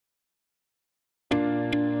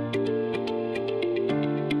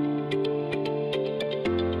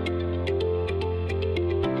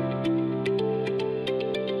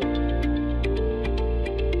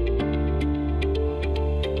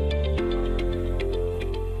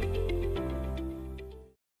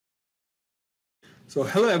So,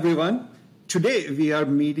 hello everyone. Today we are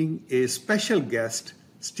meeting a special guest,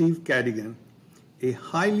 Steve Cadigan, a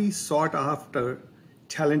highly sought after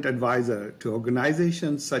talent advisor to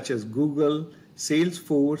organizations such as Google,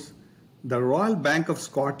 Salesforce, the Royal Bank of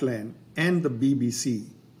Scotland, and the BBC.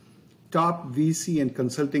 Top VC and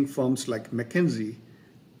consulting firms like McKinsey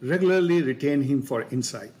regularly retain him for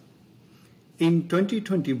insight. In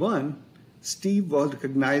 2021, Steve was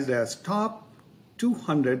recognized as top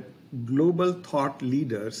 200 global thought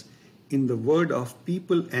leaders in the world of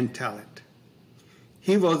people and talent.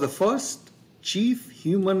 He was the first Chief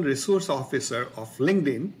Human Resource Officer of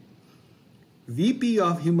LinkedIn, VP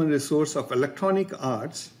of Human Resource of Electronic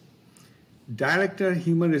Arts, Director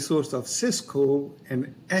Human Resource of Cisco,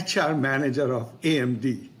 and HR Manager of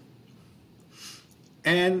AMD.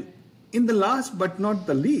 And in the last but not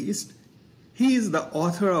the least, he is the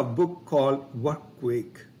author of a book called Work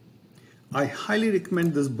Quick. I highly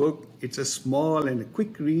recommend this book. It's a small and a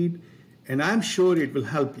quick read, and I'm sure it will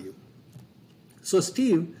help you. So,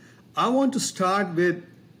 Steve, I want to start with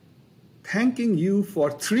thanking you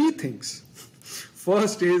for three things.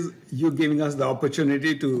 First is you giving us the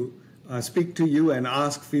opportunity to speak to you and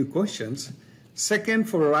ask a few questions. Second,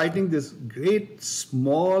 for writing this great,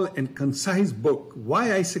 small, and concise book.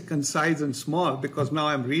 Why I say concise and small? Because now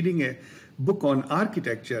I'm reading a book on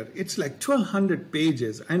architecture. It's like 1,200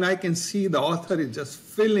 pages, and I can see the author is just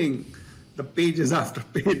filling the pages after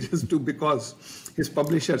pages too, because his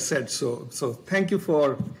publisher said so. So thank you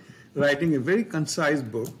for writing a very concise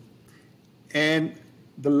book. And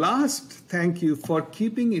the last thank you for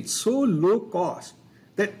keeping it so low cost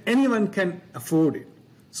that anyone can afford it.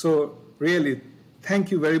 So really, thank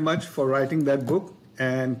you very much for writing that book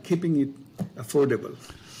and keeping it affordable.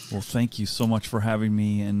 Well, thank you so much for having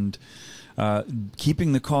me, and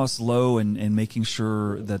keeping the costs low and making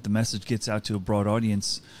sure that the message gets out to a broad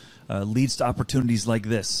audience leads to opportunities like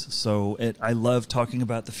this. So I love talking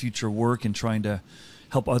about the future of work and trying to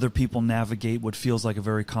help other people navigate what feels like a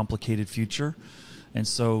very complicated future. And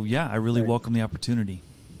so, yeah, I really welcome the opportunity.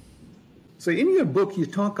 So in your book, you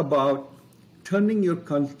talk about turning your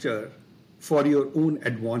culture for your own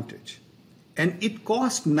advantage, and it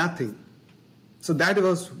costs nothing. So that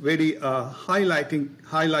was very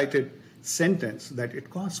highlighted sentence, that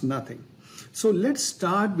it costs nothing. So let's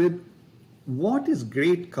start with what is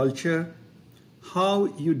great culture, how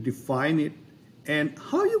you define it, and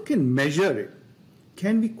how you can measure it.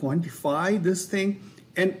 Can we quantify this thing,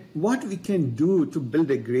 and what we can do to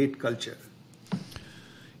build a great culture?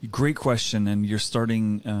 Great question, and you're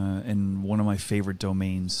starting in one of my favorite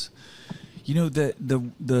domains. You know,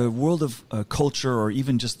 the world of culture, or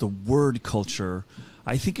even just the word culture,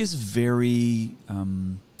 I think is very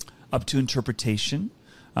up to interpretation.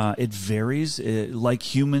 It varies.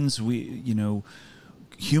 Like humans,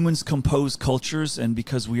 humans compose cultures, and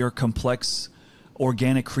because we are complex,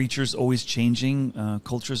 organic creatures, always changing,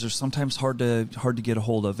 cultures are sometimes hard to get a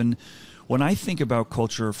hold of. And when I think about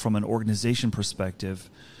culture from an organization perspective,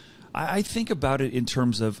 I think about it in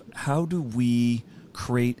terms of how do we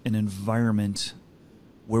create an environment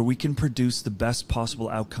where we can produce the best possible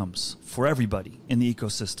outcomes for everybody in the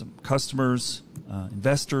ecosystem: customers,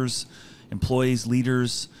 investors, employees,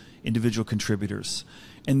 leaders, individual contributors.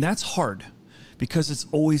 And that's hard because it's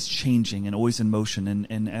always changing and always in motion.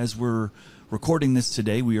 And as we're recording this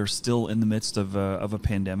today, we are still in the midst of a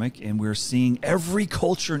pandemic, and we're seeing every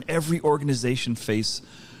culture and every organization face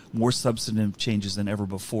more substantive changes than ever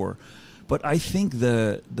before. But I think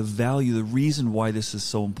the value, the reason why this is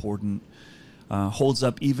so important holds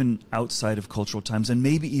up even outside of cultural times, and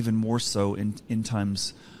maybe even more so in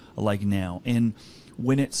times like now. And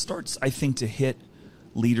when it starts, I think, to hit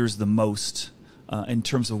leaders the most in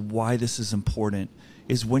terms of why this is important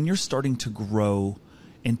is when you're starting to grow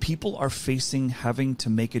and people are having to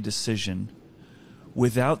make a decision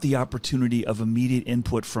without the opportunity of immediate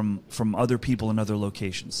input from other people in other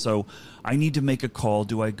locations. So I need to make a call.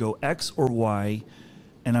 Do I go X or Y?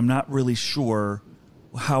 And I'm not really sure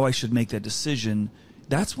how I should make that decision.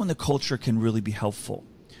 That's when the culture can really be helpful.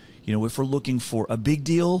 You know, if we're looking for a big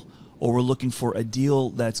deal, or we're looking for a deal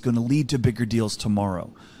that's going to lead to bigger deals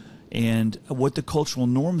tomorrow. And what the cultural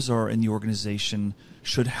norms are in the organization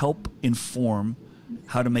should help inform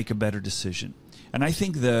how to make a better decision. And I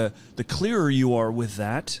think the clearer you are with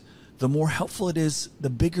that, the more helpful it is, the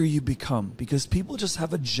bigger you become, because people just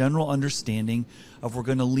have a general understanding of we're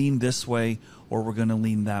going to lean this way or we're going to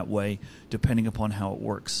lean that way, depending upon how it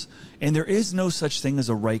works. And there is no such thing as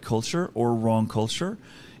a right culture or a wrong culture.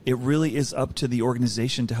 It really is up to the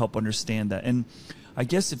organization to help understand that. And I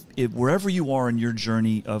guess if wherever you are in your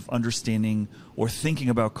journey of understanding or thinking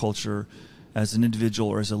about culture, as an individual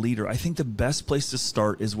or as a leader, I think the best place to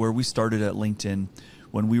start is where we started at LinkedIn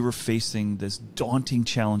when we were facing this daunting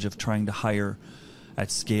challenge of trying to hire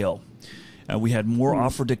at scale. We had more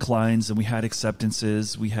offer declines than we had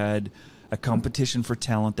acceptances. We had a competition for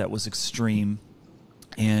talent that was extreme.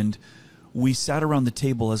 And we sat around the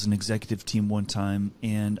table as an executive team one time,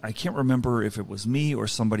 and I can't remember if it was me or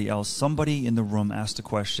somebody else. Somebody in the room asked a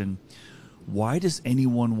question, why does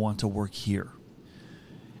anyone want to work here?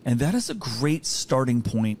 And that is a great starting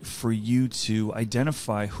point for you to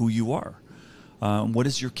identify who you are. What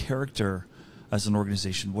is your character as an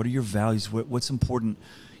organization? What are your values? What's important?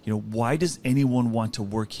 Why does anyone want to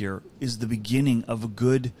work here is the beginning of a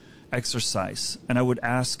good exercise. And I would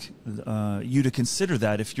ask you to consider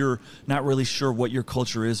that if you're not really sure what your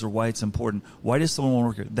culture is or why it's important. Why does someone want to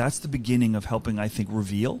work here? That's the beginning of helping, I think,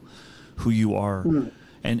 reveal who you are.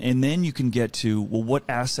 And then you can get to, well, what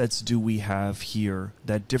assets do we have here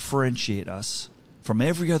that differentiate us from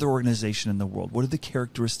every other organization in the world? What are the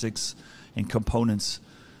characteristics and components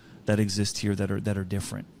that exist here that are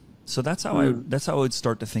different? So that's how I would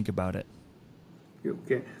start to think about it.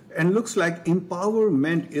 Okay. And looks like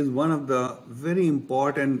empowerment is one of the very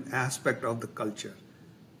important aspect of the culture.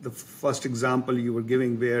 The first example you were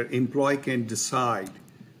giving where employee can decide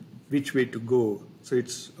which way to go. So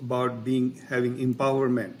it's about having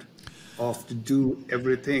empowerment to do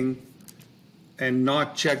everything and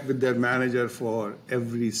not check with their manager for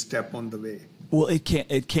every step on the way. Well, it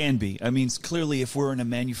can be. I mean, clearly, if we're in a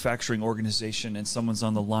manufacturing organization and someone's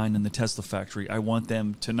on the line in the Tesla factory, I want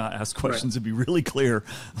them to not ask questions and be really clear,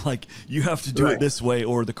 like, you have to do it this way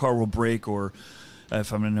or the car will break, or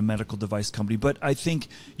if I'm in a medical device company. But I think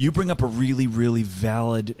you bring up a really, really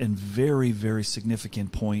valid and very, very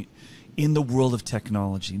significant point in the world of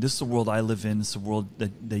technology. This is the world I live in. This is the world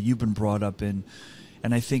that you've been brought up in.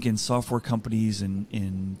 And I think in software companies and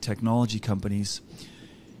in technology companies,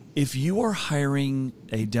 if you are hiring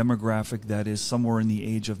a demographic that is somewhere in the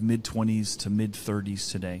age of mid-20s to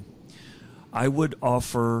mid-30s today, I would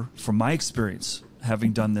offer, from my experience,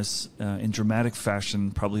 having done this in dramatic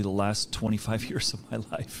fashion probably the last 25 years of my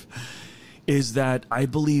life, is that I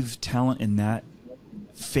believe talent in that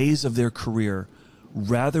phase of their career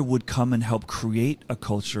rather would come and help create a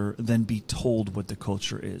culture than be told what the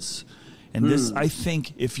culture is. And this, I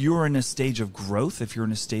think, if you're in a stage of growth, if you're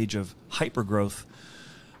in a stage of hyper-growth,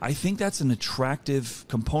 I think that's an attractive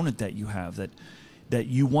component that you have, that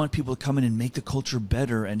you want people to come in and make the culture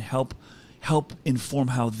better and help inform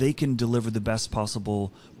how they can deliver the best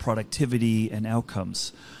possible productivity and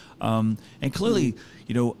outcomes. And clearly,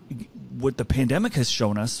 what the pandemic has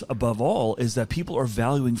shown us above all is that people are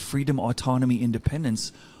valuing freedom, autonomy,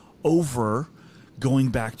 independence over going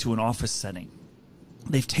back to an office setting.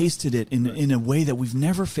 They've tasted it in a way that we've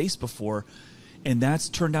never faced before. And that's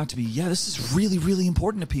turned out to be, this is really, really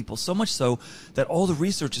important to people. So much so that all the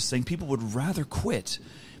research is saying people would rather quit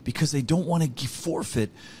because they don't want to forfeit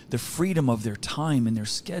the freedom of their time and their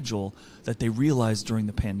schedule that they realized during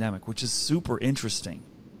the pandemic, which is super interesting.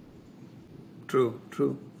 True.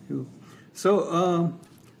 So,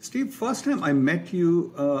 Steve, first time I met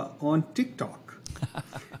you on TikTok.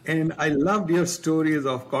 And I loved your stories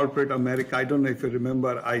of corporate America. I don't know if you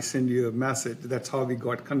remember, I sent you a message. That's how we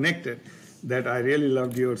got connected. That I really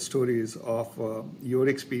loved your stories of your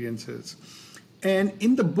experiences. And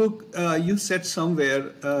in the book, you said somewhere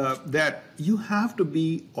that you have to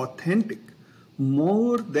be authentic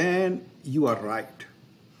more than you are right.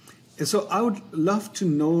 And so I would love to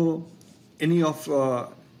know any of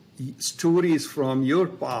stories from your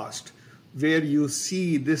past where you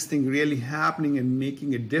see this thing really happening and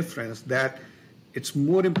making a difference, that it's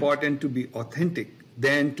more important to be authentic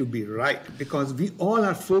than to be right, because we all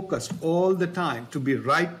are focused all the time to be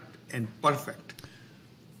right and perfect.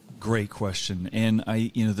 Great question. And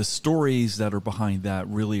the stories that are behind that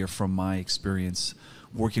really are from my experience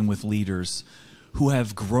working with leaders who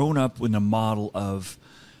have grown up in a model of,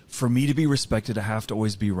 for me to be respected, I have to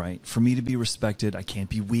always be right. For me to be respected, I can't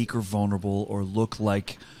be weak or vulnerable or look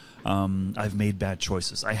like I've made bad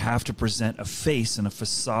choices. I have to present a face and a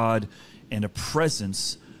facade and a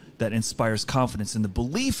presence that inspires confidence. And the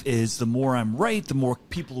belief is the more I'm right, the more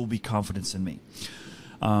people will be confident in me.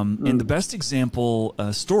 And the best example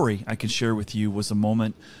story I can share with you was a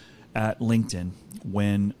moment at LinkedIn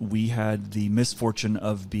when we had the misfortune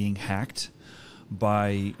of being hacked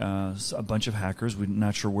by a bunch of hackers. We're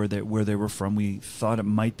not sure where they were from. We thought it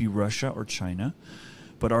might be Russia or China.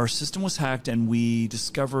 But our system was hacked, and we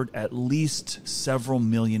discovered at least several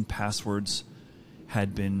million passwords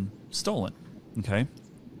had been stolen. Okay?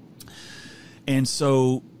 And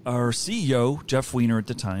so our CEO, Jeff Weiner at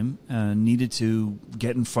the time, needed to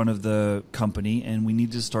get in front of the company, and we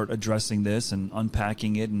needed to start addressing this and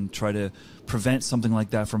unpacking it and try to prevent something like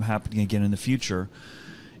that from happening again in the future.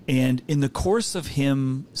 And in the course of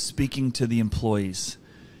him speaking to the employees,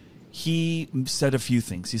 he said a few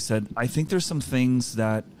things. He said, I think there's some things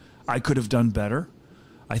that I could have done better.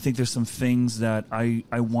 I think there's some things that I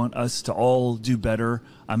want us to all do better.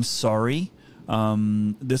 I'm sorry.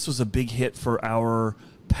 This was a big hit for our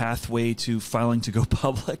pathway to filing to go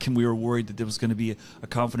public, and we were worried that there was going to be a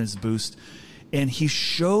confidence boost. And he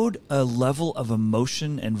showed a level of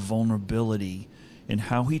emotion and vulnerability in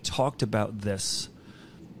how he talked about this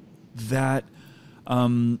that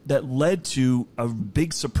that led to a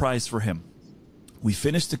big surprise for him. We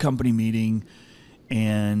finished the company meeting,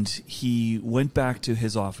 and he went back to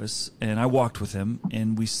his office, and I walked with him,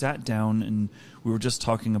 and we sat down, and we were just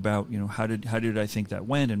talking about, how did I think that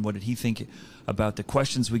went, and what did he think about the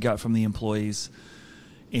questions we got from the employees,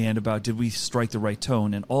 and about did we strike the right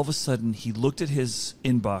tone. And all of a sudden, he looked at his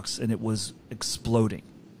inbox, and it was exploding.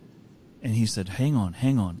 And he said, hang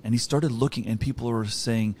on. And he started looking, and people were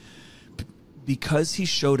saying, because he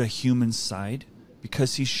showed a human side,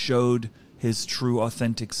 because he showed his true,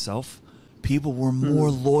 authentic self, people were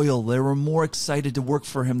more loyal. They were more excited to work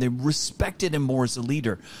for him. They respected him more as a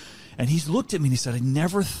leader. And he looked at me and he said, I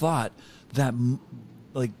never thought that,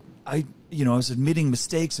 I was admitting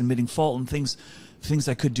mistakes, admitting fault and things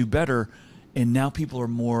I could do better. And now people are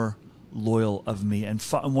more loyal of me and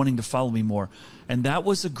wanting to follow me more. And that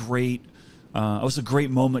was a great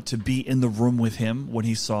moment to be in the room with him when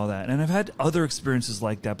he saw that. And I've had other experiences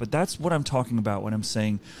like that, but that's what I'm talking about when I'm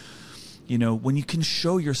saying, when you can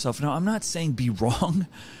show yourself. Now, I'm not saying be wrong,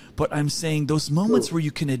 but I'm saying those moments where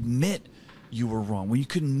you can admit you were wrong, when you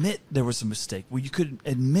could admit there was a mistake, where you could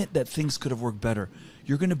admit that things could have worked better,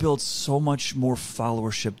 you're going to build so much more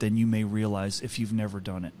followership than you may realize if you've never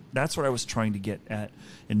done it. That's what I was trying to get at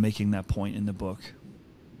in making that point in the book.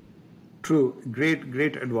 True.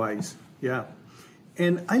 Great advice. Yeah.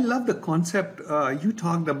 And I love the concept you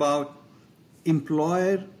talked about,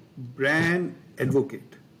 employer brand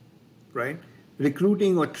advocate, right?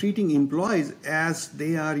 Recruiting or treating employees as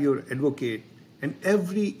they are your advocate, and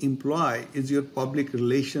every employee is your public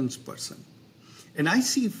relations person. And I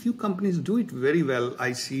see a few companies do it very well.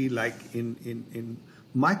 I see like in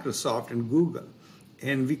Microsoft and Google,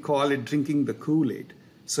 and we call it drinking the Kool-Aid.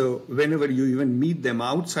 So whenever you even meet them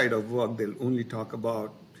outside of work, they'll only talk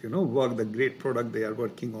about work, the great product they are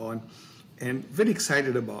working on, and very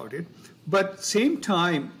excited about it. But same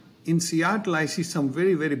time, in Seattle, I see some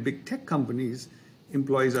very, very big tech companies,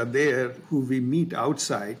 employees are there who we meet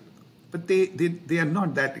outside, but they are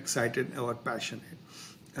not that excited or passionate.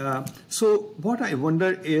 So what I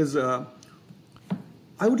wonder is, I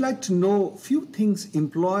would like to know a few things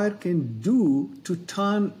employer can do to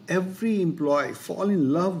turn every employee fall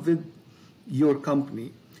in love with your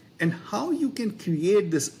company, and how you can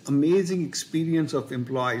create this amazing experience of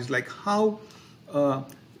employees, like how,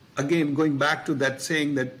 again, going back to that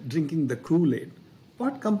saying that drinking the Kool-Aid,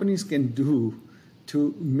 what companies can do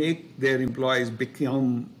to make their employees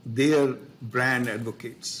become their brand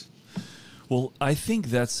advocates? Well, I think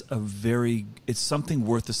that's it's something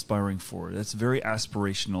worth aspiring for. That's very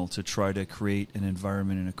aspirational to try to create an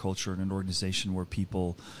environment and a culture and an organization where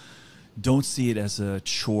people don't see it as a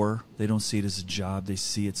chore. They don't see it as a job. They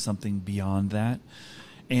see it something beyond that.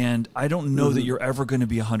 And I don't know that you're ever going to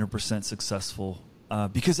be 100% successful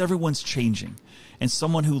because everyone's changing. And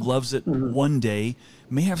someone who loves it one day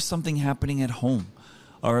may have something happening at home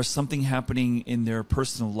or something happening in their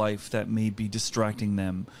personal life that may be distracting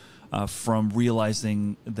them from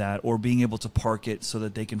realizing that, or being able to park it so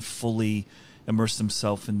that they can fully immerse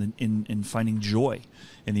themselves in finding joy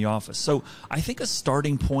in the office. So I think a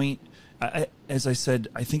starting point, as I said,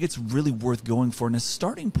 I think it's really worth going for. And a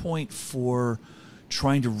starting point for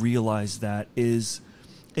trying to realize that is,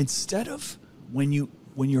 instead of when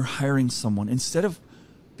you're hiring someone, instead of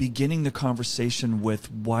beginning the conversation with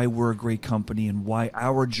why we're a great company and why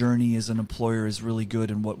our journey as an employer is really good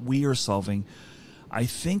and what we are solving, I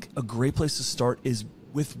think a great place to start is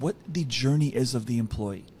with what the journey is of the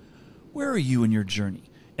employee. Where are you in your journey?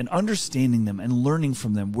 And understanding them and learning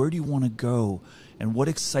from them. Where do you want to go? And what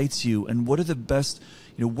excites you? And what are the best,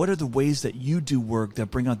 what are the ways that you do work that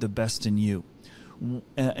bring out the best in you?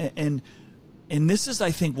 And this is,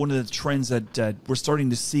 I think, one of the trends that we're starting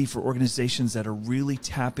to see for organizations that are really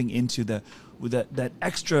tapping into that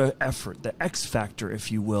extra effort, the X factor,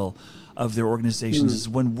 if you will, of their organizations, is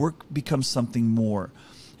when work becomes something more.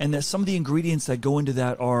 And that some of the ingredients that go into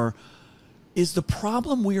that is the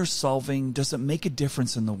problem we are solving, does it make a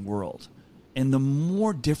difference in the world? And the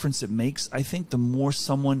more difference it makes, I think the more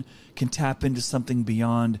someone can tap into something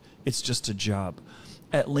beyond it's just a job.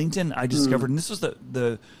 At LinkedIn, I discovered, and this was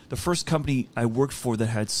the first company I worked for that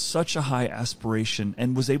had such a high aspiration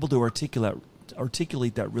and was able to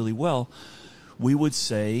articulate that really well. We would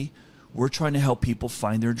say, we're trying to help people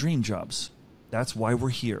find their dream jobs. That's why we're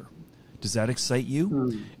here. Does that excite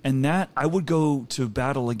you? And that, I would go to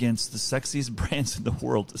battle against the sexiest brands in the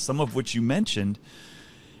world, some of which you mentioned,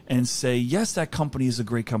 and say, yes, that company is a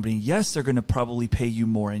great company. Yes, they're going to probably pay you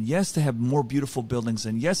more. And yes, they have more beautiful buildings.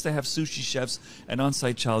 And yes, they have sushi chefs and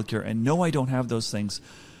on-site childcare. And no, I don't have those things.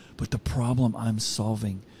 But the problem I'm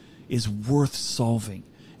solving is worth solving.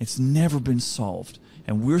 It's never been solved.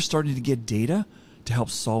 And we're starting to get data to help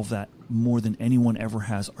solve that more than anyone ever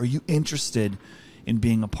has. Are you interested in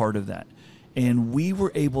being a part of that? And we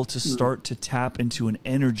were able to start to tap into an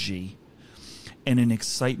energy and an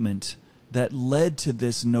excitement that led to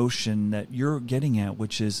this notion that you're getting at,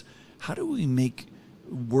 which is, how do we make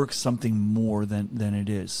work something more than it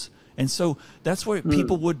is? And so that's why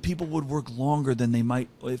people would work longer than they might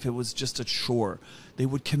if it was just a chore. They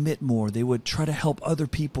would commit more. They would try to help other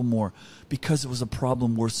people more because it was a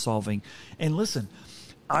problem worth solving. And listen,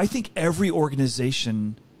 I think every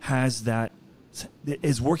organization has that,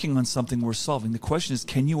 is working on something worth solving. The question is,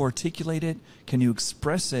 can you articulate it? Can you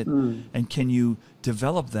express it? And can you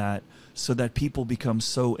develop that so that people become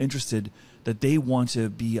so interested that they want to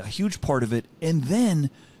be a huge part of it, and then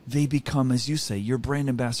they become, as you say, your brand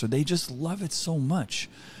ambassador. They just love it so much.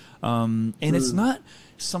 And it's not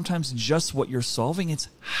sometimes just what you're solving, it's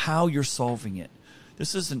how you're solving it.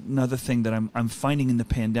 This is another thing that I'm finding in the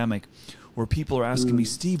pandemic, where people are asking me,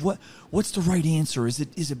 Steve, what's the right answer? Is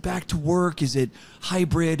it back to work? Is it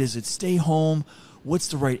hybrid? Is it stay home? What's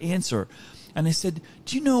the right answer? And I said,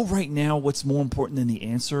 do you know right now what's more important than the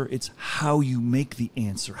answer? It's how you make the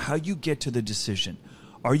answer, how you get to the decision.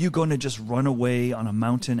 Are you going to just run away on a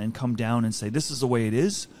mountain and come down and say, this is the way it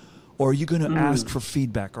is? Or are you going to ask for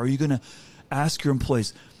feedback? Are you going to ask your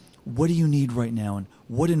employees, what do you need right now? And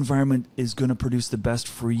what environment is going to produce the best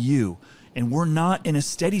for you? And we're not in a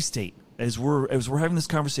steady state. As we're having this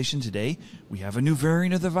conversation today, we have a new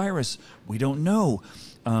variant of the virus. We don't know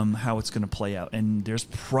how it's going to play out. And there's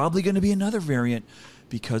probably going to be another variant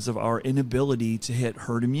because of our inability to hit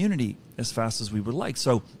herd immunity as fast as we would like.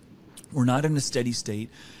 So we're not in a steady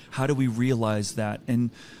state. How do we realize that?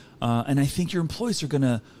 And I think your employees are going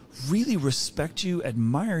to really respect you,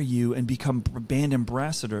 admire you, and become brand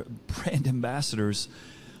ambassadors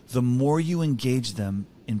the more you engage them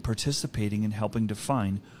in participating and helping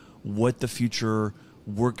define what the future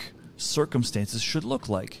work circumstances should look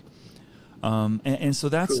like. And so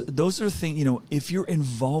those are things, if you're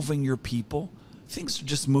involving your people, things are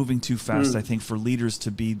just moving too fast, I think, for leaders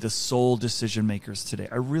to be the sole decision makers today.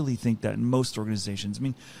 I really think that in most organizations. I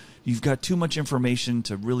mean, you've got too much information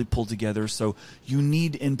to really pull together, so you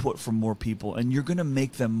need input from more people, and you're going to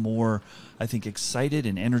make them more, I think, excited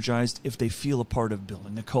and energized if they feel a part of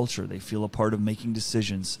building a culture, they feel a part of making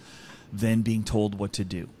decisions, than being told what to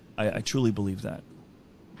do. I truly believe that.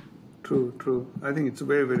 True. I think it's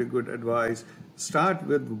very, very good advice. Start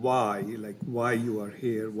with why, like why you are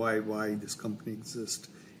here, why this company exists,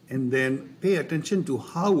 and then pay attention to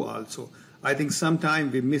how also. I think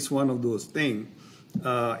sometimes we miss one of those things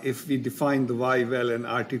if we define the why well and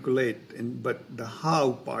articulate, but the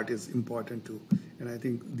how part is important too. And I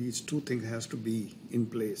think these two things has to be in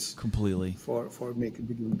place completely for making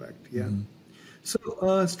a big impact. Yeah.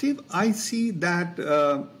 So Steve, I see that.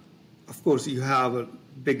 Of course, you have a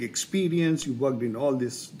big experience. You worked in all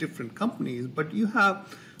these different companies, but you have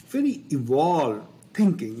very evolved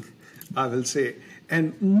thinking, I will say.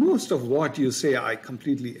 And most of what you say, I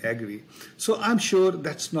completely agree. So I'm sure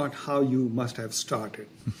that's not how you must have started.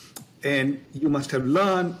 And you must have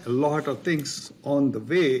learned a lot of things on the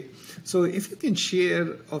way. So if you can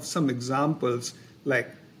share of some examples,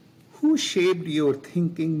 like who shaped your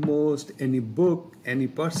thinking most, any book, any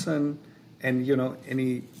person, and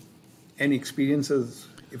any experiences,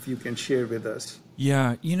 if you can share with us.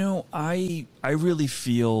 Yeah, I really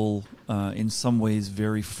feel in some ways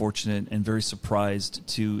very fortunate and very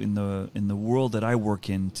surprised in the world that I work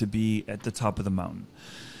in to be at the top of the mountain,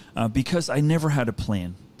 because I never had a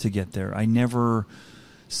plan to get there. I never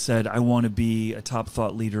said I want to be a top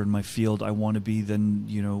thought leader in my field. I want to be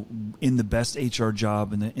in the best HR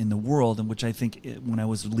job in the world, in which I think when I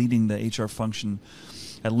was leading the HR function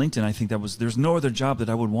at LinkedIn, I think there's no other job that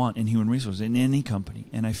I would want in human resources in any company.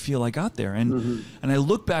 And I feel I got there. And I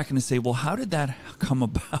look back and I say, well, how did that come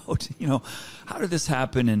about? How did this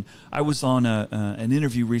happen? And I was on an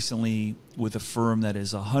interview recently with a firm that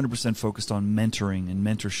is 100% focused on mentoring and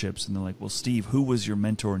mentorships. And they're like, well, Steve, who was your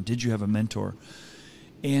mentor? And did you have a mentor?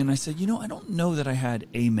 And I said, I don't know that I had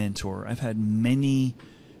a mentor. I've had many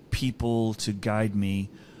people to guide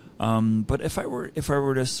me. But if I were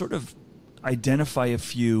to sort of identify a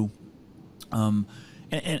few, and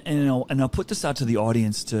I'll put this out to the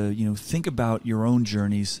audience to think about your own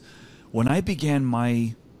journeys. When I began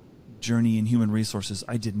my journey in human resources,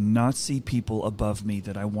 I did not see people above me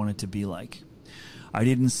that I wanted to be like. I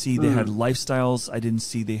didn't see they had lifestyles. I didn't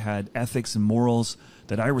see they had ethics and morals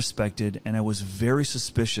that I respected, and I was very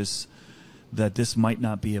suspicious that this might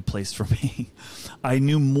not be a place for me. I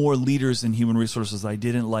knew more leaders in human resources I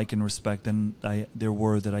didn't like and respect than there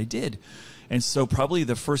were that I did. And so probably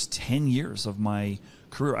the first 10 years of my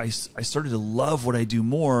career, I started to love what I do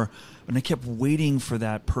more, and I kept waiting for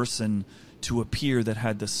that person to appear that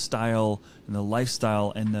had the style and the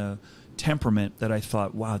lifestyle and the temperament that I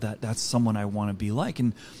thought, wow, that's someone I want to be like.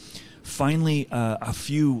 And finally, a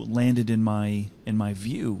few landed in my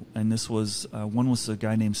view, and this was one was a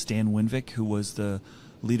guy named Stan Winvik, who was the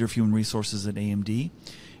leader of human resources at AMD,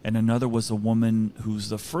 and another was a woman who's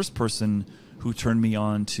the first person who turned me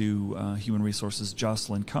on to human resources,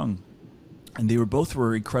 Jocelyn Kung, and they both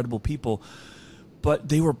were incredible people, but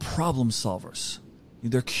they were problem solvers.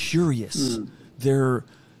 They're curious. They're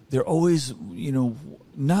always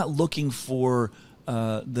not looking for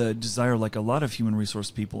the desire like a lot of human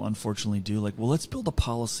resource people unfortunately do. Like, well, let's build a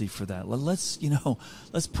policy for that.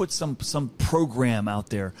 Let's put some program out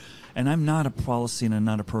there. And I'm not a policy and I'm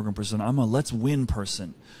not a program person. I'm a let's win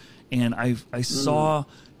person. And I saw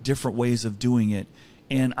different ways of doing it.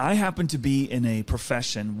 And I happen to be in a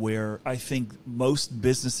profession where I think most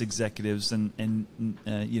business executives and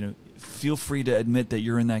feel free to admit that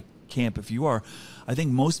you're in that camp if you are. I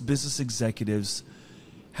think most business executives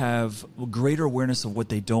have greater awareness of what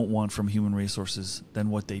they don't want from human resources than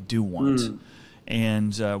what they do want.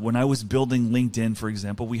 And when I was building LinkedIn, for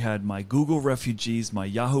example, we had my Google refugees, my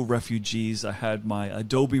Yahoo refugees, I had my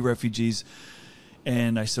Adobe refugees.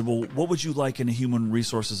 And I said, well, what would you like in a human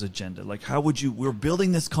resources agenda? Like, we're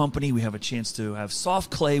building this company. We have a chance to have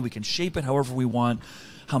soft clay. We can shape it however we want,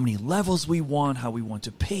 how many levels we want, how we want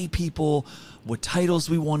to pay people, what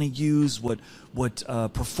titles we want to use, what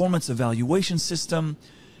performance evaluation system.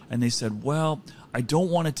 And they said, well, I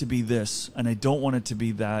don't want it to be this, and I don't want it to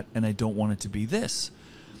be that, and I don't want it to be this.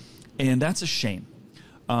 And that's a shame.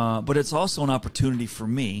 But it's also an opportunity for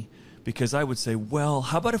me, because I would say, well,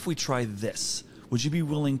 how about if we try this? Would you be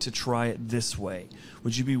willing to try it this way?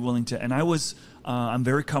 Would you be willing to? And I'm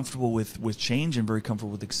very comfortable with change and very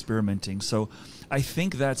comfortable with experimenting. So I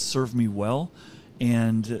think that served me well.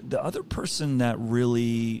 And the other person that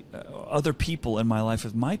really, other people in my life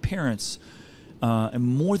is my parents. And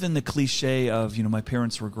more than the cliche of, my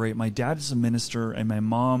parents were great. My dad is a minister, and my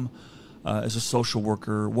mom was a social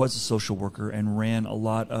worker, and ran a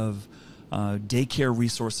lot of daycare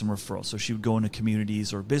resource and referral. So she would go into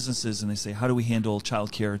communities or businesses, and they say, how do we handle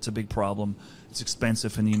childcare? It's a big problem. It's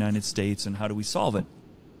expensive in the United States, and how do we solve it?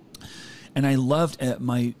 And I loved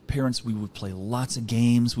my parents. We would play lots of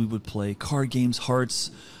games. We would play card games, hearts.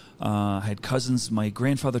 I had cousins. My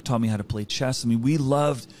grandfather taught me how to play chess. I mean, we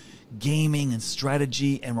loved gaming and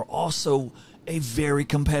strategy, and we're also a very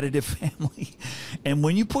competitive family. And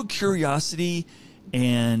when you put curiosity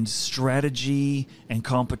and strategy and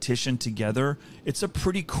competition together, it's a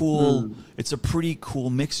pretty cool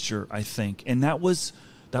mixture, I think. And that was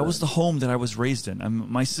the home that I was raised in.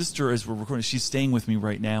 My sister, as we're recording, she's staying with me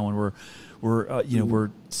right now, and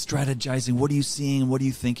we're strategizing. What are you seeing? What are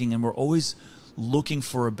you thinking? And we're always looking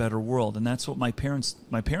for a better world. And that's what my parents,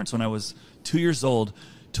 when I was 2 years old,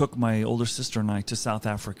 took my older sister and I to South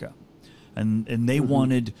Africa, and they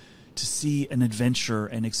wanted to see an adventure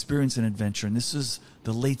and experience an adventure. And this is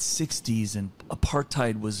the late 60s, and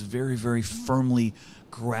apartheid was very, very firmly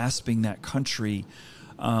grasping that country.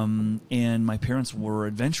 And my parents were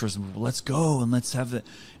adventurous. Let's go and let's have it.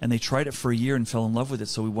 And they tried it for a year and fell in love with it.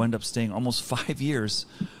 So we wound up staying almost 5 years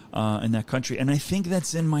in that country. And I think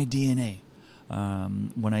that's in my DNA.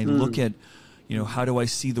 When I look at, how do I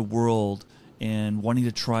see the world and wanting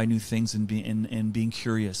to try new things and being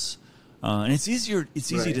curious. And it's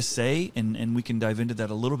easy to say, and we can dive into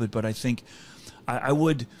that a little bit, but I think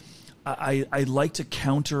I'd like to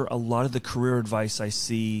counter a lot of the career advice I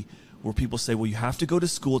see where people say, well, you have to go to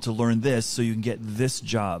school to learn this so you can get this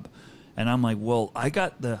job. And I'm like, well, I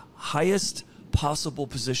got the highest possible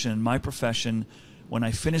position in my profession when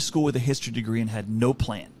I finished school with a history degree and had no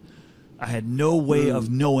plan. I had no way of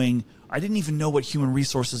knowing. I didn't even know what human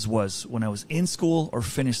resources was when I was in school or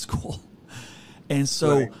finished school. And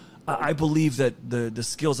so I believe that the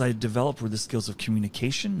skills I developed were the skills of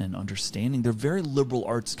communication and understanding. They're very liberal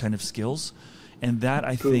arts kind of skills. And that,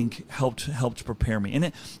 I think, helped prepare me.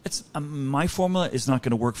 And it's my formula is not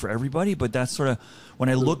going to work for everybody, but that's sort of when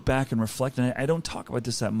I look back and reflect. And I don't talk about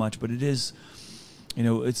this that much, but it is, you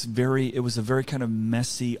know, it was a very kind of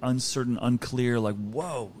messy, uncertain, unclear. Like,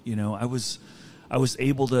 whoa, you know, I was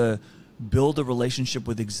able to build a relationship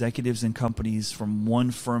with executives and companies from one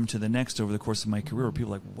firm to the next over the course of my career. Where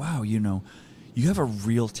people are like, wow, you know, you have a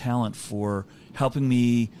real talent for helping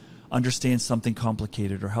me understand something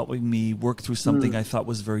complicated or helping me work through something I thought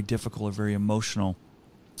was very difficult or very emotional.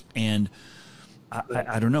 And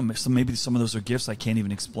I don't know, so maybe some of those are gifts I can't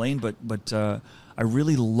even explain, but I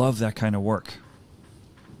really love that kind of work.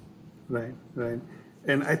 Right.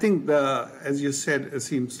 And I think as you said, it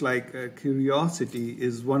seems like curiosity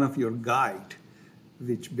is one of your guide,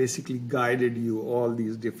 which basically guided you all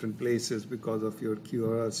these different places because of your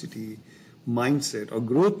curiosity mindset or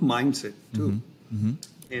growth mindset too. Mm-hmm.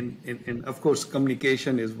 And of course,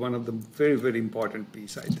 communication is one of the very, very important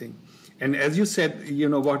piece, I think. And as you said, you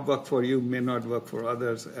know, what worked for you may not work for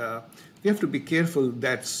others. We have to be careful.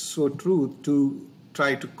 That's so true, to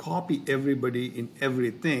try to copy everybody in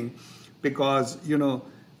everything, because, you know,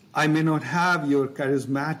 I may not have your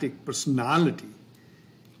charismatic personality.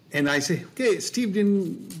 And I say, okay, Steve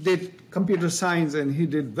did computer science and he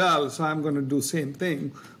did well, so I'm going to do same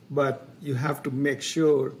thing. But you have to make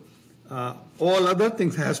sure all other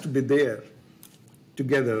things has to be there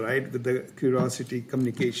together, right? With the curiosity,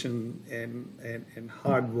 communication, and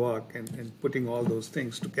hard work, and putting all those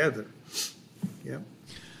things together. Yeah.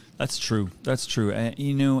 That's true.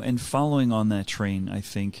 You know, and following on that train, I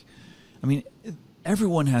think, I mean,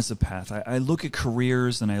 everyone has a path. I look at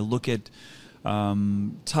careers and I look at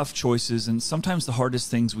tough choices, and sometimes the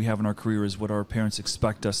hardest things we have in our career is what our parents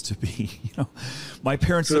expect us to be. You know, my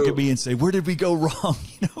parents look at me and say, "Where did we go wrong?"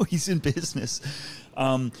 You know, he's in business,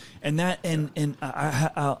 and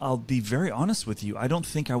I'll be very honest with you. I don't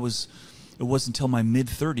think it was until my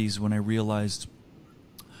mid-30s when I realized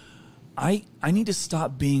I need to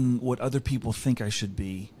stop being what other people think I should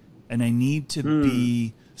be, and I need to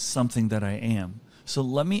be something that I am. So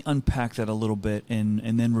let me unpack that a little bit and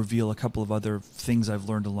then reveal a couple of other things I've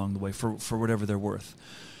learned along the way for whatever they're worth,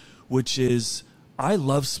 which is I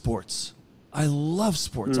love sports. I love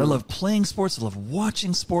sports. I love playing sports. I love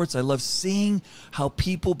watching sports. I love seeing how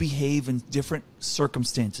people behave in different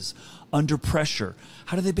circumstances, under pressure.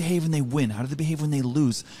 How do they behave when they win? How do they behave when they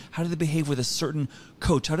lose? How do they behave with a certain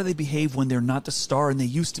coach? How do they behave when they're not the star and they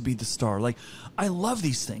used to be the star? Like, I love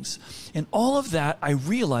these things. And all of that, I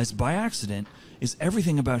realized by accident, is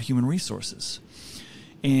everything about human resources.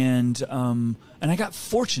 And I got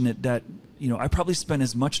fortunate that, you know, I probably spent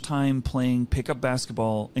as much time playing pickup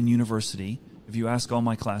basketball in university, if you ask all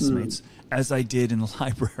my classmates, as I did in the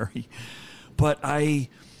library. But I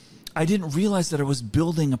didn't realize that I was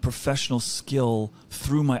building a professional skill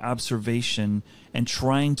through my observation and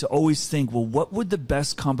trying to always think, well, what would the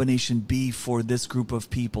best combination be for this group of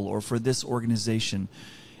people or for this organization?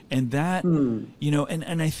 And that, you know,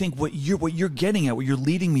 and I think what you're getting at, what you're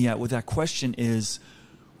leading me at with that question is,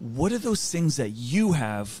 what are those things that you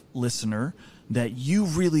have, listener, that you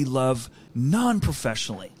really love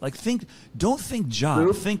non-professionally? Like, don't think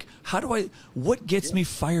job. Think, what gets me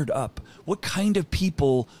fired up? What kind of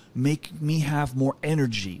people make me have more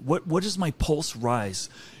energy? What does my pulse rise?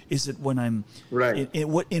 Is it when I'm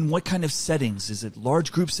in what kind of settings? Is it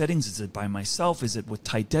large group settings? Is it by myself? Is it with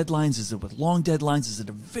tight deadlines? Is it with long deadlines? Is it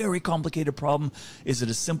a very complicated problem? Is it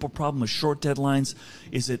a simple problem with short deadlines?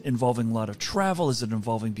 Is it involving a lot of travel? Is it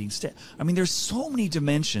involving being I mean, there's so many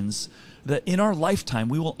dimensions that in our lifetime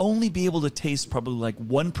we will only be able to taste probably like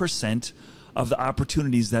 1% of the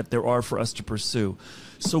opportunities that there are for us to pursue.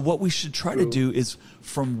 So what we should try to do is,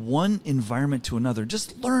 from one environment to another,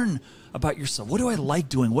 just learn about yourself. What do I like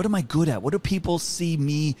doing? What am I good at? What do people see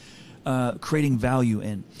me creating value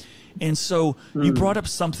in? And so you brought up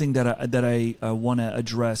something that I want to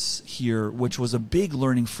address here, which was a big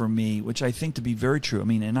learning for me, which I think to be very true. I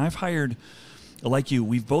mean, and I've hired, like you,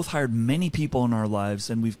 we've both hired many people in our lives,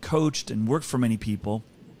 and we've coached and worked for many people.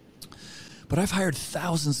 But I've hired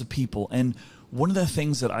thousands of people, and one of the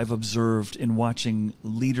things that I've observed in watching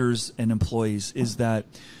leaders and employees is that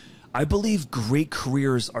I believe great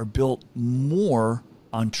careers are built more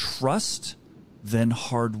on trust than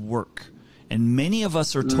hard work. And many of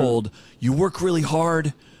us are told, you work really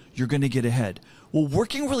hard, you're going to get ahead. Well,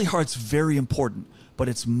 working really hard is very important, but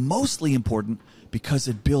it's mostly important because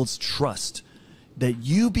it builds trust. That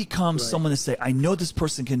you become someone to say, I know this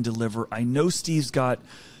person can deliver. I know Steve's got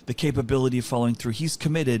the capability of following through. He's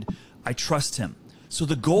committed. I trust him. So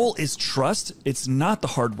the goal is trust. It's not the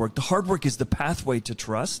hard work. The hard work is the pathway to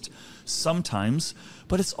trust sometimes,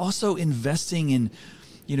 but it's also investing in,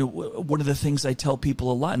 one of the things I tell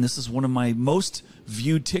people a lot, and this is one of my most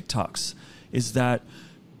viewed TikToks, is that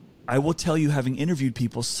I will tell you, having interviewed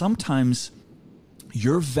people, sometimes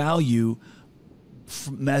your value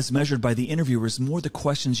as measured by the interviewer is more the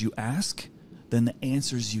questions you ask than the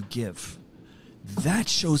answers you give. That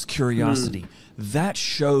shows curiosity. That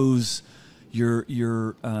shows your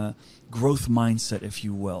growth mindset, if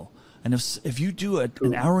you will. And if you do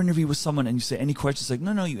an hour interview with someone and you say any questions, like,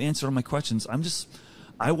 no, you answered all my questions,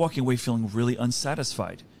 I walk away feeling really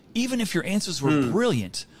unsatisfied. Even if your answers were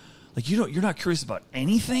brilliant. Like, you're not curious about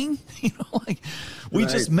anything, we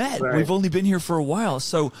just met. We've only been here for a while.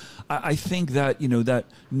 So I think that, that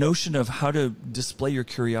notion of how to display your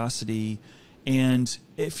curiosity, and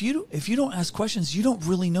if you don't ask questions, you don't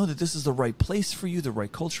really know that this is the right place for you, the right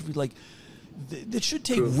culture for you. Like, it should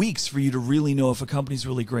take weeks for you to really know if a company's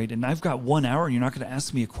really great. And I've got 1 hour and you're not going to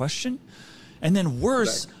ask me a question. And then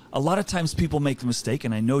worse, a lot of times people make the mistake,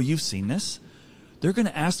 and I know you've seen this. They're going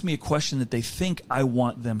to ask me a question that they think I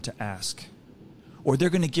want them to ask. Or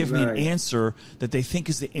they're going to give me an answer that they think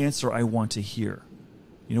is the answer I want to hear.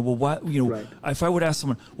 If I would ask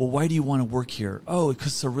someone, well, why do you want to work here? Oh,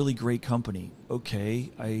 because it's a really great company.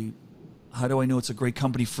 Okay, how do I know it's a great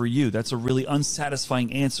company for you? That's a really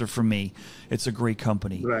unsatisfying answer for me. It's a great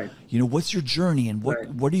company. Right. What's your journey, and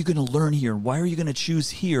what are you going to learn here? Why are you going to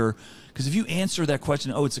choose here? Because if you answer that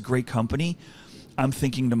question, oh, it's a great company, I'm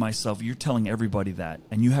thinking to myself, you're telling everybody that,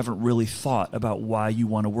 and you haven't really thought about why you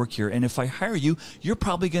want to work here. And if I hire you, you're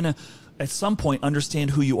probably going to, at some point,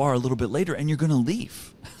 understand who you are a little bit later, and you're going to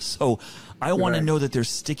leave. So I want to know that there's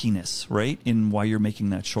stickiness, right, in why you're making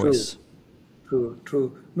that choice.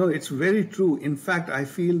 True. No, it's very true. In fact, I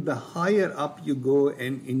feel the higher up you go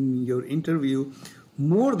and in your interview,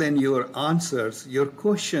 more than your answers, your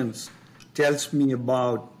questions tells me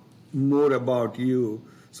more about you.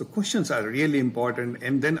 So questions are really important.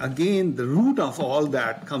 And then again, the root of all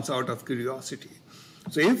that comes out of curiosity.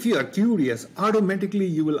 So if you are curious, automatically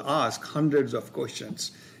you will ask hundreds of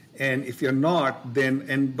questions. And if you're not,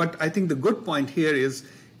 but I think the good point here is,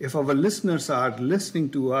 if our listeners are listening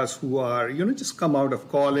to us who are, just come out of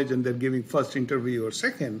college and they're giving first interview or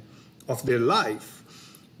second of their life,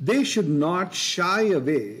 they should not shy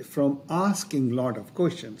away from asking a lot of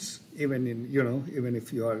questions, even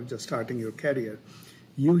if you are just starting your career.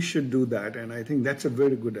 You should do that, and I think that's a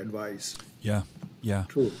very good advice. Yeah.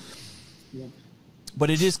 True. Yeah. But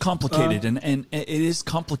it is complicated, and it is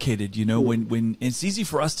complicated, when it's easy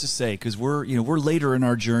for us to say, because we're later in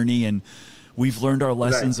our journey, and we've learned our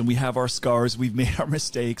lessons, and we have our scars, we've made our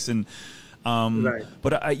mistakes, and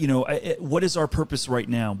but what is our purpose right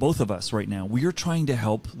now? Both of us right now, we are trying to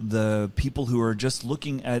help the people who are just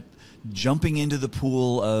looking at jumping into the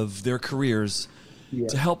pool of their careers.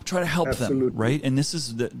 To try to help them, right? And this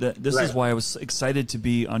is is why I was excited to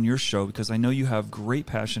be on your show, because I know you have great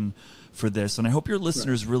passion for this, and I hope your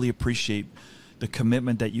listeners really appreciate the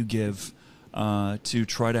commitment that you give to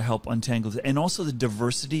try to help untangle it, and also the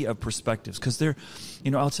diversity of perspectives, because there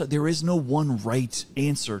is no one right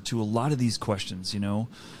answer to a lot of these questions.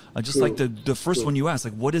 Just like the first one you asked,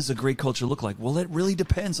 like, what does a great culture look like? Well, it really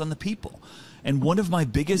depends on the people. And one of my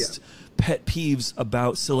biggest pet peeves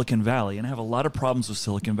about Silicon Valley, and I have a lot of problems with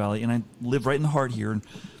Silicon Valley, and I live right in the heart here, and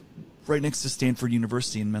right next to Stanford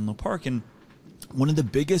University in Menlo Park, and one of the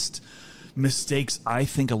biggest mistakes I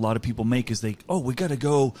think a lot of people make is we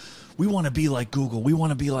want to be like Google, we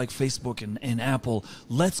want to be like Facebook and Apple,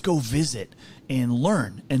 let's go visit and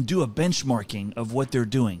learn and do a benchmarking of what they're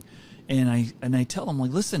doing. And I tell them,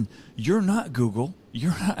 like, listen, you're not Google,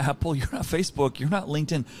 you're not Apple, you're not Facebook, you're not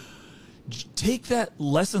LinkedIn. Take that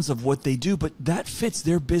lessons of what they do, but that fits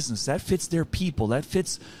their business, that fits their people, that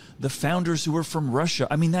fits the founders who are from Russia.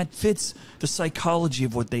 I mean, that fits the psychology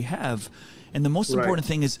of what they have. And the most important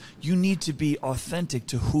thing is you need to be authentic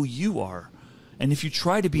to who you are. And if you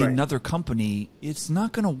try to be another company, it's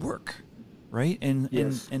not going to work, right? And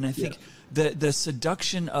I think the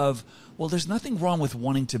seduction of, well, there's nothing wrong with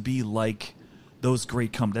wanting to be like those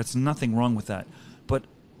great companies. That's nothing wrong with that. But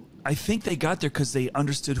I think they got there because they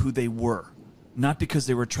understood who they were, not because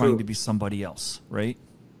they were trying to be somebody else, right?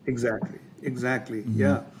 Exactly.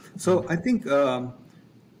 Yeah. So I think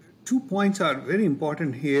 2 points are very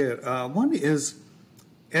important here. One is,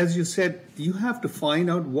 as you said, you have to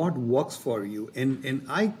find out what works for you. And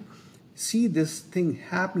I see this thing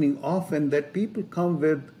happening often, that people come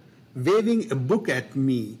with waving a book at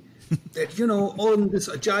me that, on this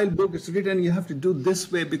agile book it's written you have to do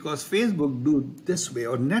this way because Facebook do this way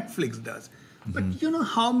or Netflix does. But you know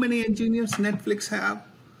how many engineers Netflix have?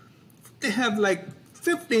 They have like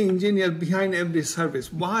 50 engineers behind every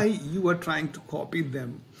service. Why you are trying to copy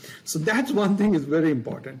them? So that's one thing is very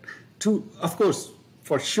important. To, of course,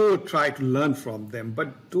 for sure, try to learn from them,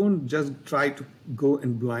 but don't just try to go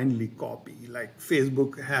and blindly copy. Like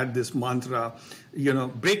Facebook had this mantra,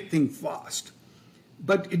 break things fast.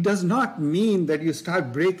 But it does not mean that you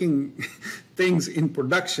start breaking things in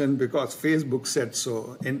production because Facebook said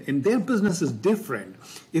so. And their business is different.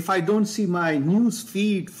 If I don't see my news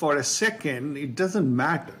feed for a second, it doesn't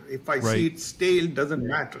matter. If I see it stale, it doesn't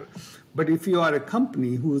matter. But if you are a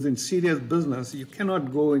company who's in serious business, you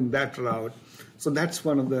cannot go in that route. So that's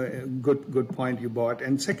one of the good point you brought.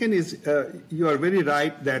 And second is, you are very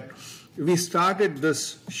right that we started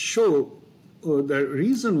this show. The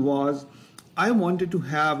reason was I wanted to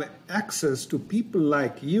have access to people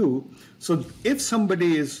like you. So if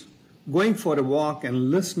somebody is going for a walk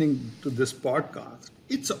and listening to this podcast,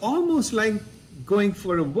 it's almost like going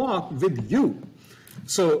for a walk with you.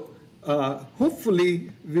 So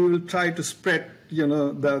hopefully we will try to spread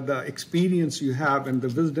the experience you have and the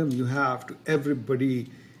wisdom you have to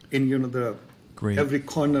everybody in the every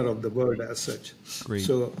corner of the world as such. Great.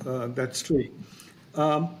 So that's true.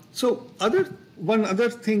 So one other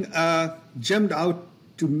thing jumped out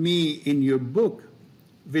to me in your book,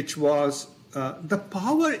 which was the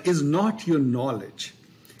power is not your knowledge,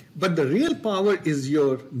 but the real power is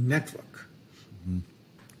your network. Mm-hmm.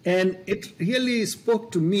 And it really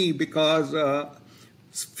spoke to me because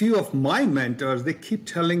few of my mentors, they keep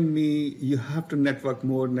telling me you have to network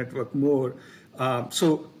more.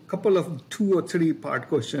 So a couple of 2 or 3 part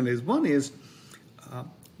question is, one is,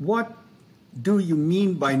 what do you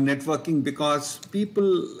mean by networking? Because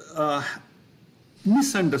people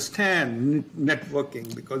misunderstand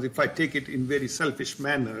networking, because if I take it in very selfish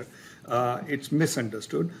manner, it's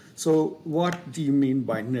misunderstood. So what do you mean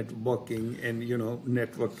by networking? And,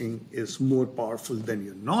 networking is more powerful than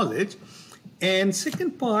your knowledge. And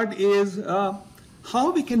second part is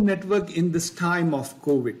how we can network in this time of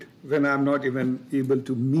COVID when I'm not even able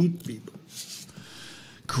to meet people.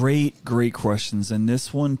 Great questions. And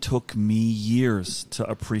this one took me years to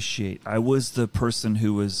appreciate. I was the person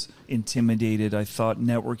who was intimidated. I thought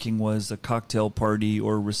networking was a cocktail party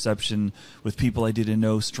or a reception with people I didn't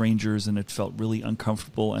know, strangers, and it felt really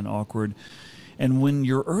uncomfortable and awkward. And when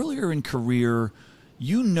you're earlier in career,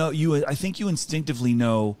 I think you instinctively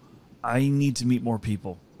know, I need to meet more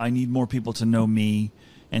people. I need more people to know me,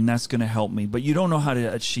 and that's going to help me. But you don't know how to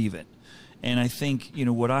achieve it. And I think,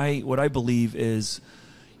 what I believe is,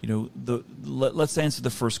 let's answer the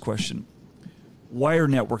first question. Why are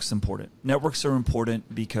networks important? Networks are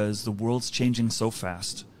important because the world's changing so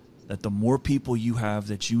fast that the more people you have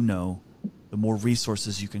that you know, the more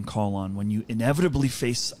resources you can call on when you inevitably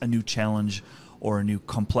face a new challenge or a new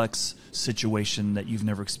complex situation that you've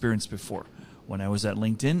never experienced before. When I was at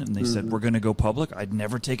LinkedIn and they said, we're going to go public, I'd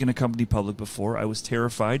never taken a company public before. I was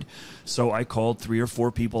terrified. So I called 3 or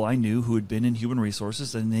 4 people I knew who had been in human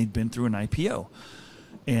resources and they'd been through an IPO.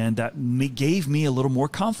 And that gave me a little more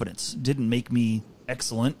confidence. Didn't make me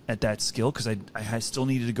excellent at that skill because I still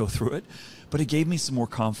needed to go through it, but it gave me some more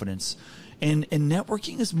confidence. And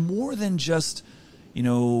networking is more than just,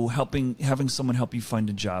 having someone help you find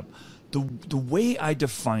a job. The way I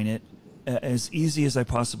define it, as easy as I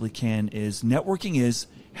possibly can, is networking is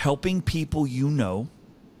helping people you know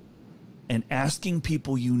and asking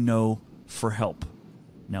people you know for help.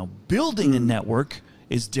 Now, building a network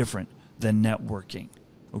is different than networking,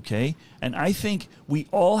 okay? And I think we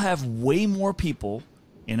all have way more people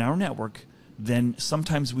in our network than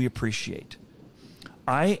sometimes we appreciate.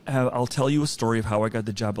 I'll tell you a story of how I got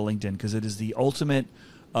the job at LinkedIn because it is the ultimate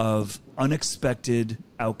of unexpected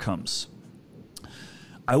outcomes.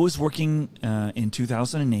 I was working in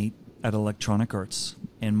 2008 at Electronic Arts,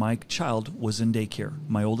 and my child was in daycare,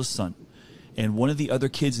 my oldest son. And one of the other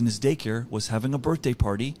kids in his daycare was having a birthday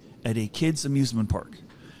party at a kids' amusement park.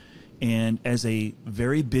 And as a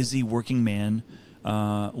very busy working man,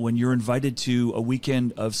 when you're invited to a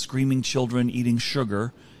weekend of screaming children eating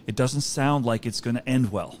sugar, it doesn't sound like it's going to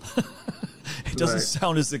end well. It doesn't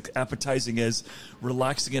sound as appetizing as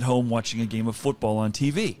relaxing at home watching a game of football on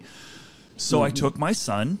TV. So I took my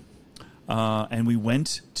son, and we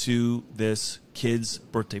went to this kid's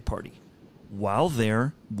birthday party. While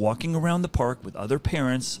there, walking around the park with other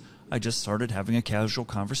parents, I just started having a casual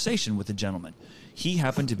conversation with a gentleman. He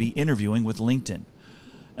happened to be interviewing with LinkedIn.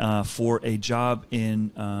 for a job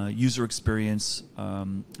in user experience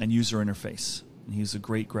and user interface. And he's a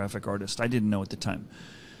great graphic artist. I didn't know at the time.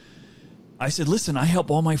 I said, listen, I help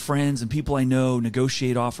all my friends and people I know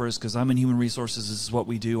negotiate offers because I'm in human resources. This is what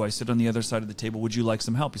we do. I sit on the other side of the table. Would you like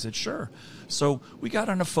some help? He said, sure. So we got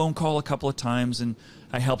on a phone call a couple of times, and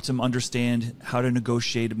I helped him understand how to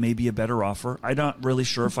negotiate maybe a better offer. I'm not really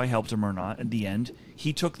sure if I helped him or not. At the end,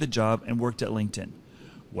 he took the job and worked at LinkedIn.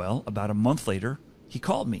 Well, about a month later, he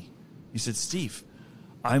called me. He said, Steve,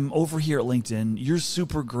 I'm over here at LinkedIn. You're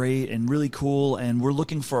super great and really cool, and we're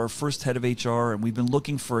looking for our first head of HR, and we've been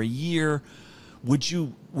looking for a year. Would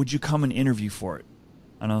you come and interview for it?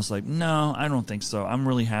 And I was like, no, I don't think so. I'm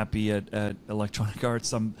really happy at Electronic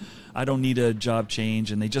Arts. I don't need a job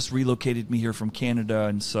change, and they just relocated me here from Canada,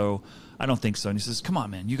 and so I don't think so. And he says, come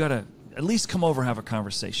on, man, you got to at least come over and have a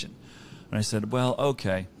conversation. And I said, well,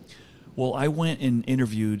 okay. Well, I went and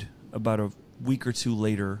interviewed about a week or two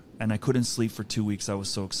later, and I couldn't sleep for 2 weeks. I was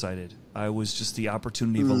so excited. I was just the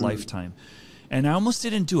opportunity of a lifetime. And I almost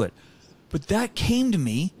didn't do it. But that came to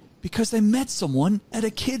me because I met someone at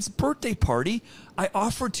a kid's birthday party. I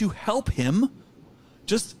offered to help him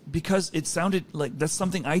just because it sounded like that's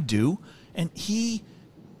something I do. And he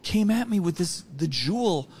came at me with the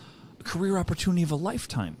jewel career opportunity of a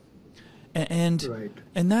lifetime. And right.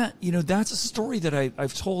 And that, that's a story that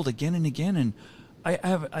I've told again and again. And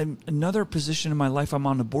I'm another position in my life. I'm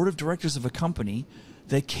on the board of directors of a company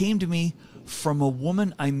that came to me from a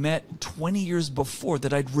woman I met 20 years before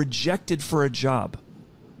that I'd rejected for a job.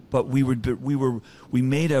 But we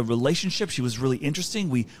made a relationship. She was really interesting.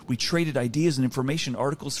 We traded ideas and information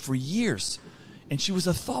articles for years. And she was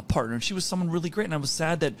a thought partner. And she was someone really great. And I was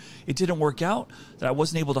sad that it didn't work out, that I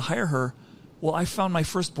wasn't able to hire her. Well, I found my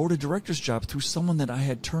first board of directors job through someone that I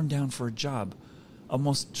had turned down for a job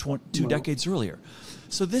almost two decades earlier.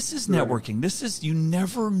 So this is networking. Right. This is, you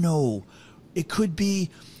never know. It could be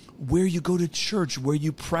where you go to church, where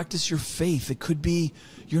you practice your faith. It could be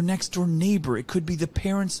your next door neighbor. It could be the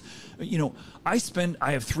parents. I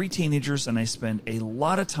have 3 teenagers, and I spend a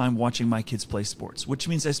lot of time watching my kids play sports, which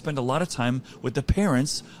means I spend a lot of time with the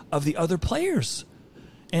parents of the other players.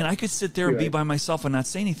 And I could sit there and be by myself and not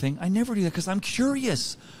say anything. I never do that because I'm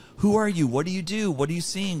curious. Who are you? What do you do? What are you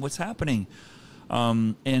seeing? What's happening?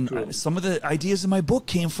 Some of the ideas in my book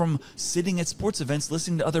came from sitting at sports events,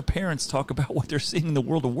 listening to other parents talk about what they're seeing in the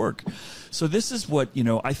world of work. So this is what,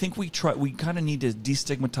 I think we kind of need to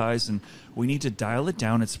destigmatize, and we need to dial it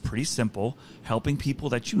down. It's pretty simple, helping people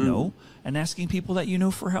that you know and asking people that you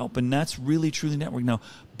know for help. And that's really, truly networking. Now,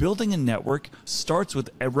 building a network starts with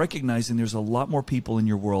recognizing there's a lot more people in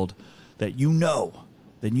your world that you know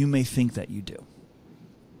than you may think that you do.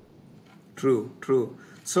 True.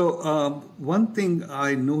 So one thing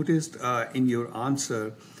I noticed in your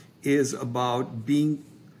answer is about being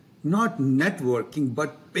not networking,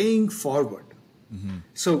 but paying forward. Mm-hmm.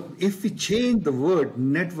 So if we change the word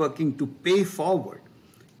networking to pay forward,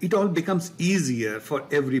 it all becomes easier for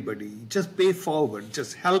everybody. Just pay forward,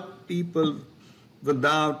 just help people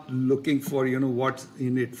without looking for, what's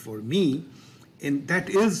in it for me. And that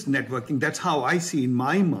is networking. That's how I see in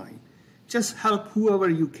my mind. Just help whoever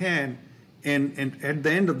you can. And at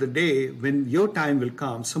the end of the day, when your time will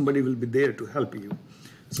come, somebody will be there to help you.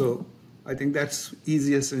 So I think that's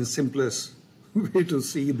easiest and simplest way to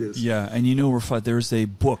see this. Yeah, and Rafat, there's a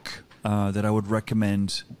book that I would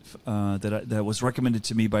recommend that was recommended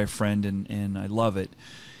to me by a friend, and I love it.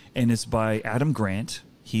 And it's by Adam Grant.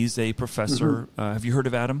 He's a professor. Mm-hmm. Have you heard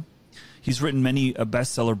of Adam? He's written many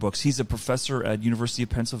bestseller books. He's a professor at University of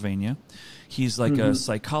Pennsylvania. He's like a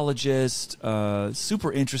psychologist,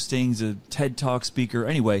 super interesting. He's a TED Talk speaker.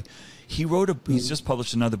 Anyway, he's just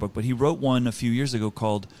published another book, but he wrote one a few years ago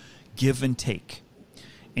called Give and Take.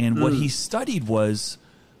 And what he studied was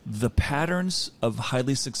the patterns of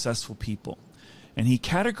highly successful people. And he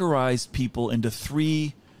categorized people into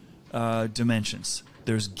 3 dimensions.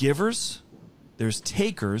 There's givers, there's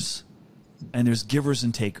takers, and there's givers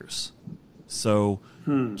and takers. So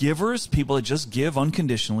givers, people that just give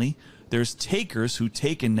unconditionally. There's takers who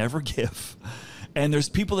take and never give. And there's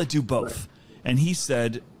people that do both. And he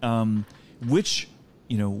said, which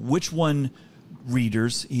one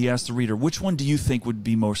readers, he asked the reader, which one do you think would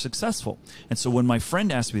be more successful? And so when my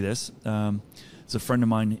friend asked me this, it's a friend of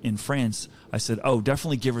mine in France, I said, oh,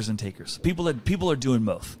 definitely givers and takers. People are doing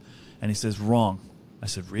both. And he says, wrong. I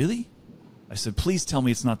said, really? I said, please tell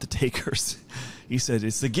me it's not the takers. He said,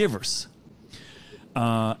 it's the givers.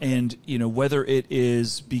 And whether it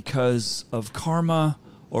is because of karma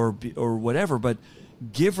or whatever, but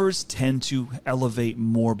givers tend to elevate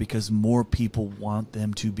more because more people want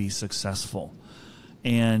them to be successful.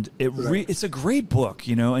 And Right. it's a great book,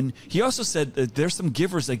 you know. And he also said that there's some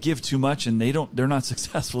givers that give too much and they're not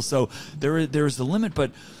successful. So there's the limit.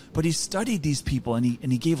 But he studied these people and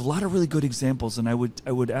he gave a lot of really good examples. And I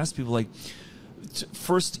would ask people like,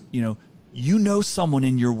 first, you know someone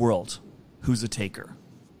in your world who's a taker.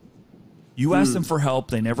 You ask them for help,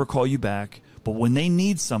 they never call you back. But when they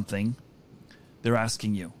need something, they're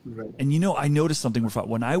asking you. Right. And I noticed something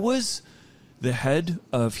when I was the head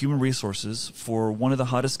of human resources for one of the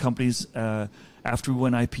hottest companies after we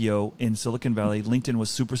went IPO in Silicon Valley. LinkedIn was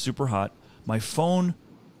super, super hot. My phone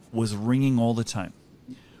was ringing all the time.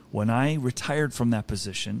 When I retired from that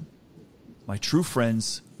position, my true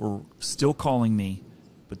friends were still calling me,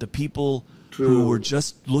 but the people who were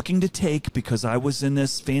just looking to take because I was in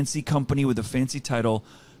this fancy company with a fancy title,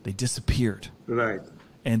 they disappeared. Right.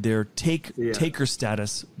 And their taker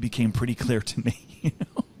status became pretty clear to me.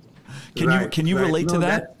 Can you Right. relate to No,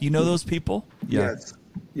 that? You know those people? Yeah.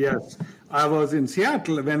 Yes. I was in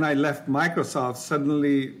Seattle when I left Microsoft.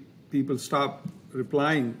 Suddenly, people stopped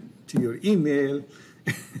replying to your email,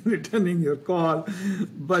 returning your call.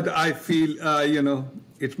 But I feel,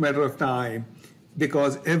 it's a matter of time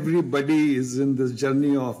because everybody is in this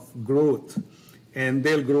journey of growth, and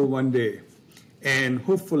they'll grow one day. And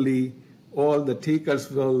hopefully, all the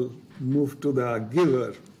takers will move to the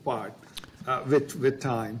giver part with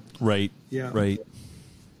time. Right. Yeah. Right.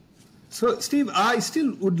 So, Steve, I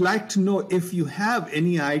still would like to know if you have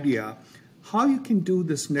any idea how you can do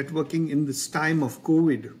this networking in this time of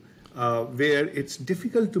COVID, where it's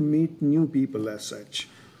difficult to meet new people as such.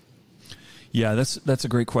 Yeah, that's a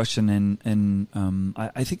great question, and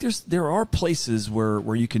I think there are places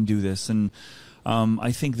where you can do this, and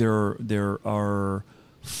I think there are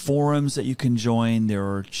forums that you can join. There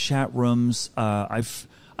are chat rooms. I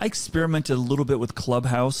experimented a little bit with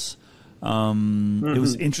Clubhouse. It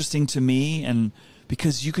was interesting to me, and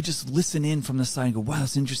because you could just listen in from the side and go, "Wow,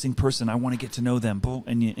 that's an interesting person. I want to get to know them."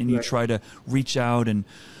 And you try to reach out. And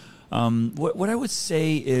what I would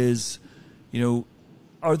say is,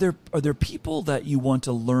 are there people that you want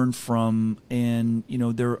to learn from, and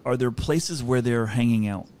are there places where they're hanging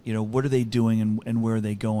out? What are they doing and where are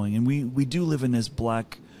they going? And we do live in this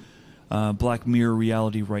black mirror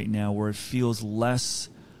reality right now, where it feels less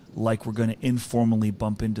like we're going to informally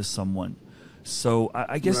bump into someone. So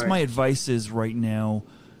I guess my advice is right now,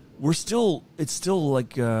 it's still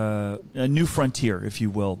like a new frontier, if you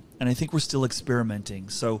will. And I think we're still experimenting.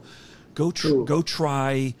 So go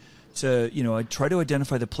try to, I try to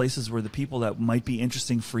identify the places where the people that might be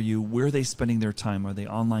interesting for you, where are they spending their time? Are they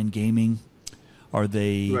online gaming? Are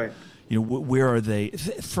they, where are they?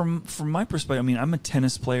 From my perspective, I mean, I'm a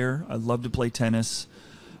tennis player. I love to play tennis.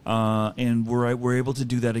 And we're able to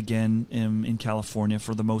do that again in California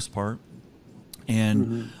for the most part.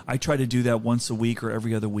 And I try to do that once a week or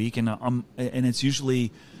every other week. And it's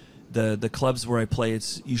usually the clubs where I play,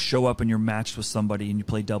 it's you show up and you're matched with somebody and you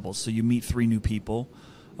play doubles. So you meet 3 new people.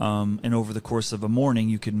 And over the course of a morning,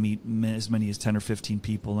 you can meet as many as 10 or 15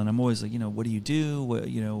 people. And I'm always like, what do you do?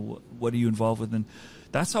 What are you involved with? And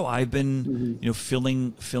that's how I've been,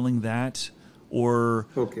 filling that. Or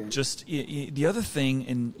just the other thing,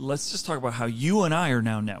 and let's just talk about how you and I are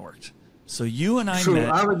now networked. So you and I met.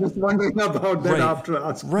 I was just wondering about that after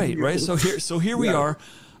asking you. Right. So here we are.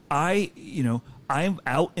 I'm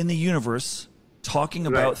out in the universe talking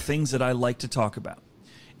about things that I like to talk about.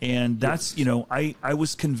 And that's, I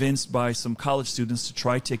was convinced by some college students to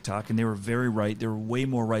try TikTok, and they were very right. They were way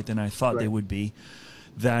more right than I thought they would be,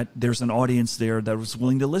 that there's an audience there that was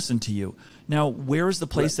willing to listen to you. Now, where's the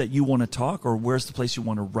place that you want to talk, or where's the place you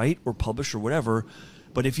want to write or publish or whatever?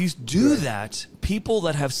 But if you do that, people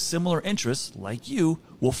that have similar interests like you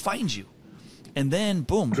will find you. And then,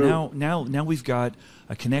 boom, now we've got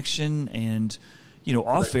a connection. And,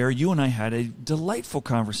 off air, you and I had a delightful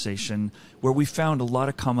conversation where we found a lot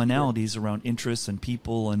of commonalities around interests and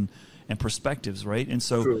people and perspectives, right? And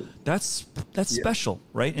so that's special,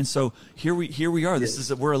 right? And so here we are.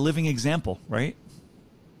 We're a living example, right?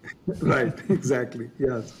 Right, exactly.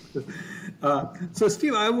 Yes. So,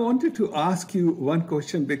 Steve, I wanted to ask you one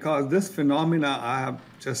question, because this phenomena I have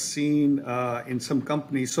just seen in some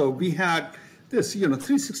companies. So we had this,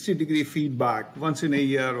 360-degree feedback once in a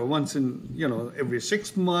year or once in, every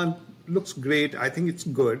 6 months. Looks great. I think it's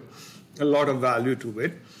good. A lot of value to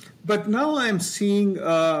it. But now I'm seeing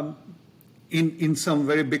in some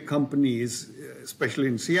very big companies, especially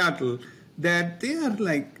in Seattle, that they are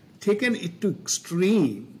like taken it to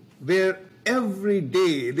extreme, where every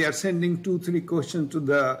day they are sending 2-3 questions to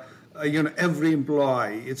the every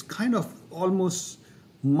employee. It's kind of almost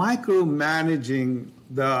micromanaging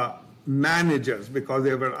the managers, because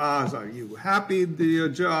they were asked, are you happy with your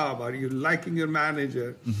job? Are you liking your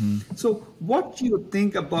manager? So what do you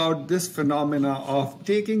think about this phenomena of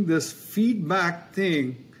taking this feedback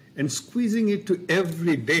thing and squeezing it to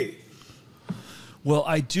every day? Well,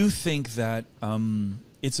 I do think that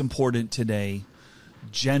it's important today,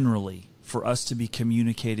 generally, for us to be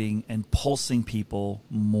communicating and pulsing people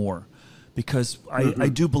more, because I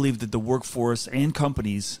do believe that the workforce and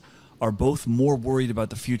companies are both more worried about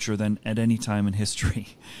the future than at any time in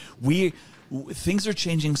history. Things are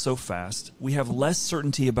changing so fast. We have less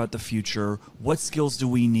certainty about the future. What skills do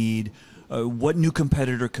we need? What new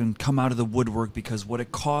competitor can come out of the woodwork, because what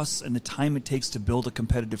it costs and the time it takes to build a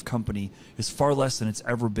competitive company is far less than it's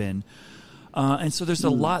ever been. And so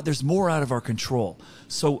there's more out of our control.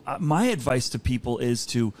 So my advice to people is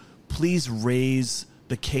to please raise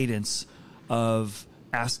the cadence of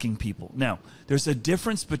asking people. Now, there's a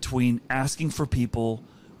difference between asking for people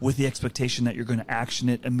with the expectation that you're going to action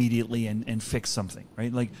it immediately and fix something,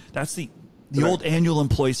 right? Like that's the old annual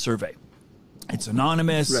employee survey. It's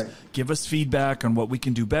anonymous. Right. Give us feedback on what we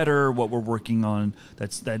can do better, what we're working on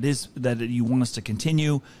that you want us to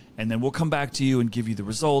continue, and then we'll come back to you and give you the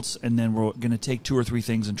results, and then we're going to take 2 or 3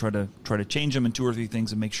 things and try to change them, and 2 or 3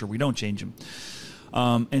 things and make sure we don't change them.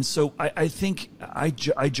 And so I think I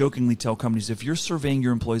jokingly tell companies, if you're surveying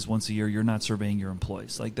your employees once a year, you're not surveying your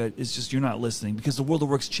employees. Like that, it's just you're not listening, because the world of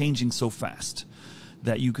work's changing so fast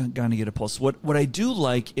that you kind of get a pulse. What I do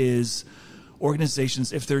like is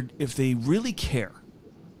organizations, if they really care,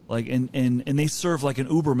 like and they serve like an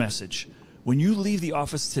Uber message. When you leave the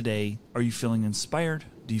office today, are you feeling inspired?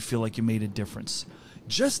 Do you feel like you made a difference?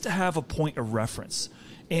 Just to have a point of reference.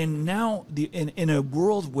 And now in a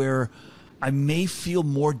world where I may feel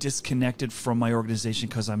more disconnected from my organization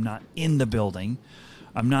because I'm not in the building,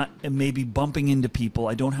 I'm not maybe bumping into people,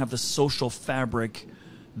 I don't have the social fabric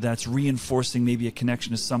that's reinforcing maybe a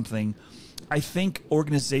connection to something, I think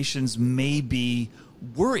organizations may be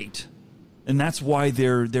worried, and that's why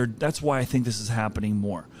that's why I think this is happening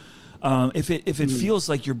more. If it feels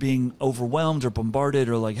like you're being overwhelmed or bombarded,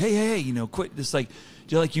 or like, hey, quit. It's like,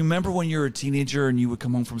 you remember when you were a teenager and you would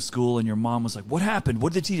come home from school and your mom was like, what happened?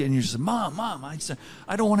 What did the teacher? And you're just like, Mom,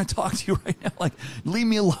 I don't want to talk to you right now. Like, leave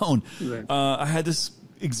me alone. Right. I had this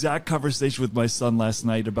exact conversation with my son last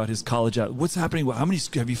night about his college out. What's happening? How many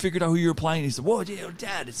have you figured out who you're applying? And he said, "Whoa,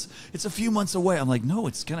 Dad, it's a few months away." I'm like, "No,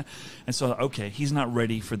 it's gonna." And so, okay, he's not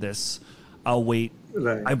ready for this. I'll wait.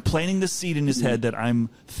 Right. I'm planting the seed in his head that I'm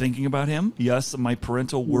thinking about him. Yes, my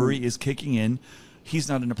parental worry is kicking in. He's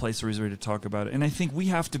not in a place where he's ready to talk about it, and I think we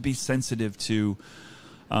have to be sensitive to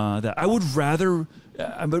that. I would rather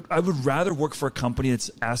work for a company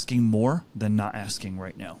that's asking more than not asking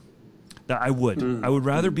right now. I would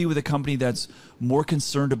rather be with a company that's more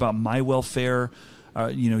concerned about my welfare.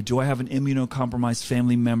 Do I have an immunocompromised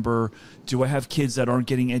family member? Do I have kids that aren't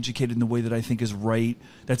getting educated in the way that I think is right?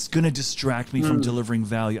 That's going to distract me from delivering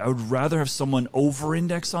value. I would rather have someone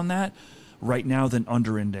over-index on that right now than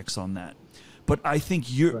under-index on that. But I think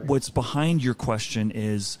what's behind your question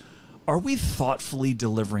is, are we thoughtfully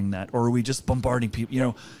delivering that, or are we just bombarding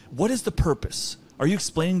people? What is the purpose? Are you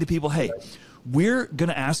explaining to people, hey, we're going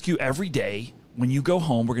to ask you every day when you go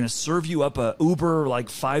home, we're going to serve you up a Uber like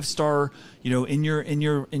 5-star, in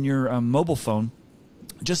your mobile phone,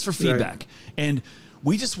 just for feedback. Right. And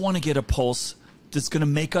we just want to get a pulse that's going to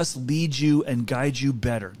make us lead you and guide you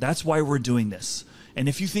better. That's why we're doing this. And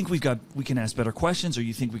if you think we can ask better questions, or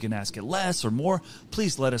you think we can ask it less or more,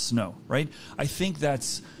 please let us know. Right? I think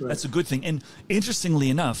that's a good thing. And interestingly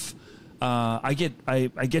enough, I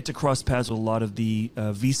get to cross paths with a lot of the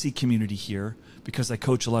VC community here, because I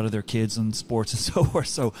coach a lot of their kids in sports and so forth.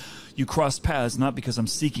 So you cross paths, not because I'm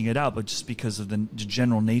seeking it out, but just because of the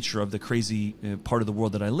general nature of the crazy part of the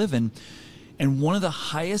world that I live in. And one of the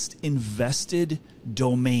highest invested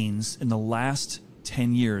domains in the last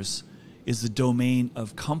 10 years is the domain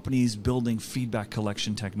of companies building feedback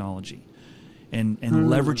collection technology and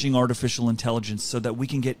leveraging artificial intelligence so that we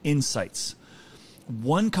can get insights.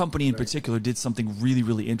 One company in particular did something really,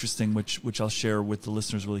 really interesting, which I'll share with the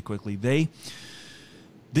listeners really quickly.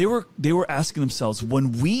 They were asking themselves,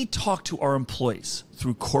 when we talk to our employees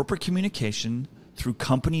through corporate communication, through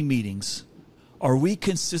company meetings, are we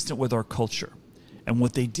consistent with our culture? And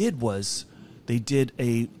what they did was they did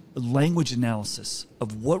a language analysis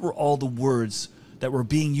of what were all the words that were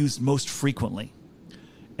being used most frequently.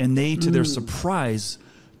 And they, to their surprise,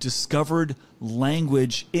 discovered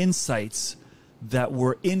language insights that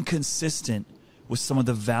were inconsistent with some of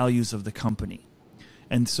the values of the company.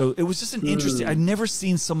 And so it was just an interesting, I'd never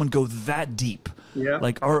seen someone go that deep. Yeah.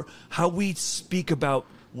 Like how we speak about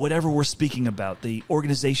whatever we're speaking about, the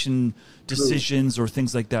organization decisions or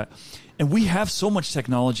things like that. And we have so much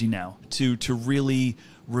technology now to really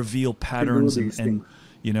reveal patterns and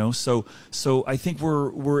you know, so I think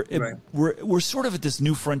we're sort of at this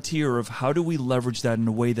new frontier of how do we leverage that in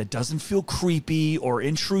a way that doesn't feel creepy or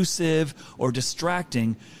intrusive or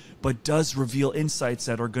distracting, but does reveal insights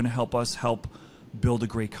that are going to help us help build a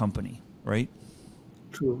great company, right?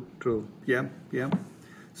 True. Yeah.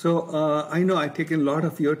 So I know I've taken a lot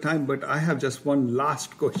of your time, but I have just one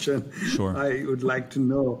last question. Sure. I would like to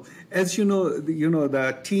know. As you know,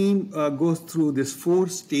 the team goes through these 4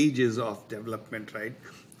 stages of development, right?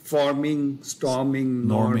 Forming, storming,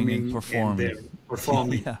 norming, and performing. And then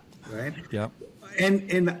performing, Yeah. right? Yeah.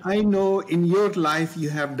 And I know in your life you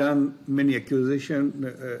have done many acquisitions,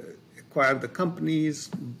 acquired the companies,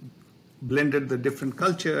 blended the different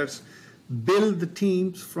cultures, build the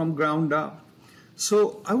teams from ground up.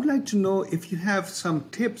 So I would like to know if you have some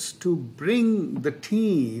tips to bring the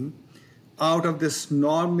team out of this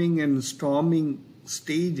norming and storming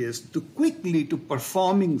stages to quickly to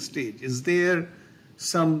performing stage. Is there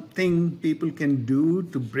something people can do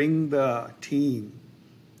to bring the team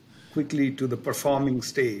quickly to the performing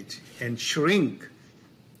stage and shrink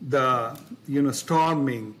the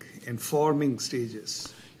storming and forming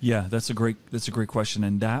stages? Yeah, that's a great question,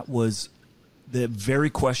 and that was the very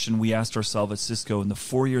question we asked ourselves at Cisco in the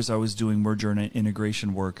 4 years I was doing merger and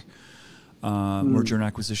integration work, merger and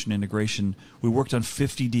acquisition integration. We worked on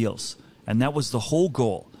 50 deals, and that was the whole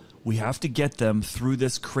goal. We have to get them through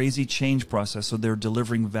this crazy change process so they're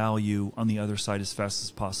delivering value on the other side as fast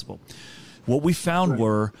as possible. What we found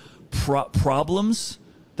were problems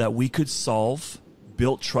that we could solve,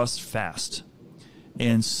 built trust fast.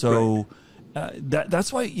 And so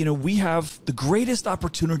that's why, we have the greatest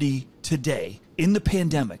opportunity today in the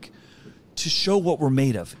pandemic to show what we're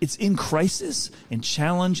made of. It's in crisis and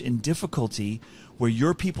challenge and difficulty where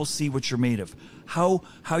your people see what you're made of, how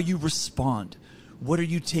you respond. What are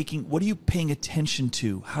you taking? What are you paying attention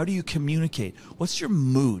to? How do you communicate? What's your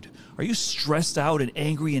mood? Are you stressed out and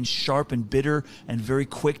angry and sharp and bitter and very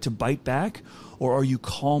quick to bite back? Or are you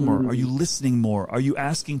calmer? Are you listening more? Are you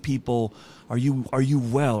asking people, are you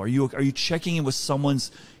well? Are you checking in with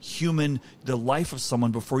someone's the life of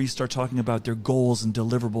someone before you start talking about their goals and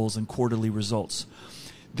deliverables and quarterly results?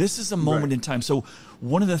 This is a moment in time. So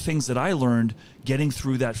one of the things that I learned getting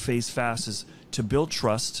through that phase fast is to build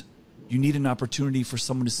trust. You need an opportunity for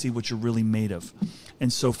someone to see what you're really made of.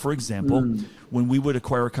 And so, for example, when we would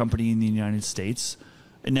acquire a company in the United States,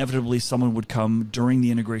 inevitably someone would come during the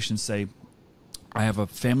integration and say, I have a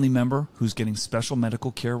family member who's getting special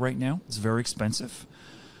medical care right now. It's very expensive.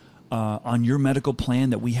 On your medical plan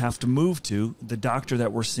that we have to move to, the doctor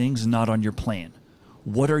that we're seeing is not on your plan.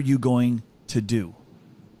 What are you going to do?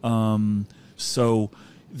 So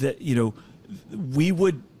that, we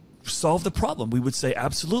would solve the problem. We would say,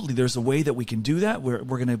 absolutely, there's a way that we can do that. We're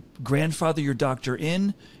going to grandfather your doctor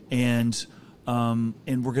in, and we're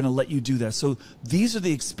going to let you do that. So these are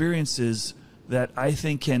the experiences that I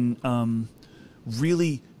think can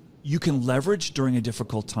really you can leverage during a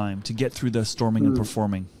difficult time to get through the storming and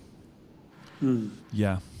performing.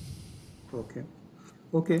 Yeah.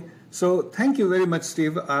 Okay. So thank you very much,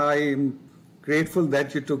 Steve. I'm grateful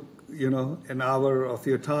that you took an hour of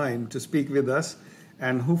your time to speak with us.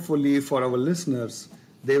 And hopefully for our listeners,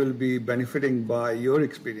 they will be benefiting by your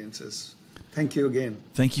experiences. Thank you again.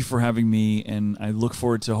 Thank you for having me, and I look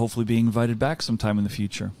forward to hopefully being invited back sometime in the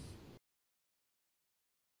future.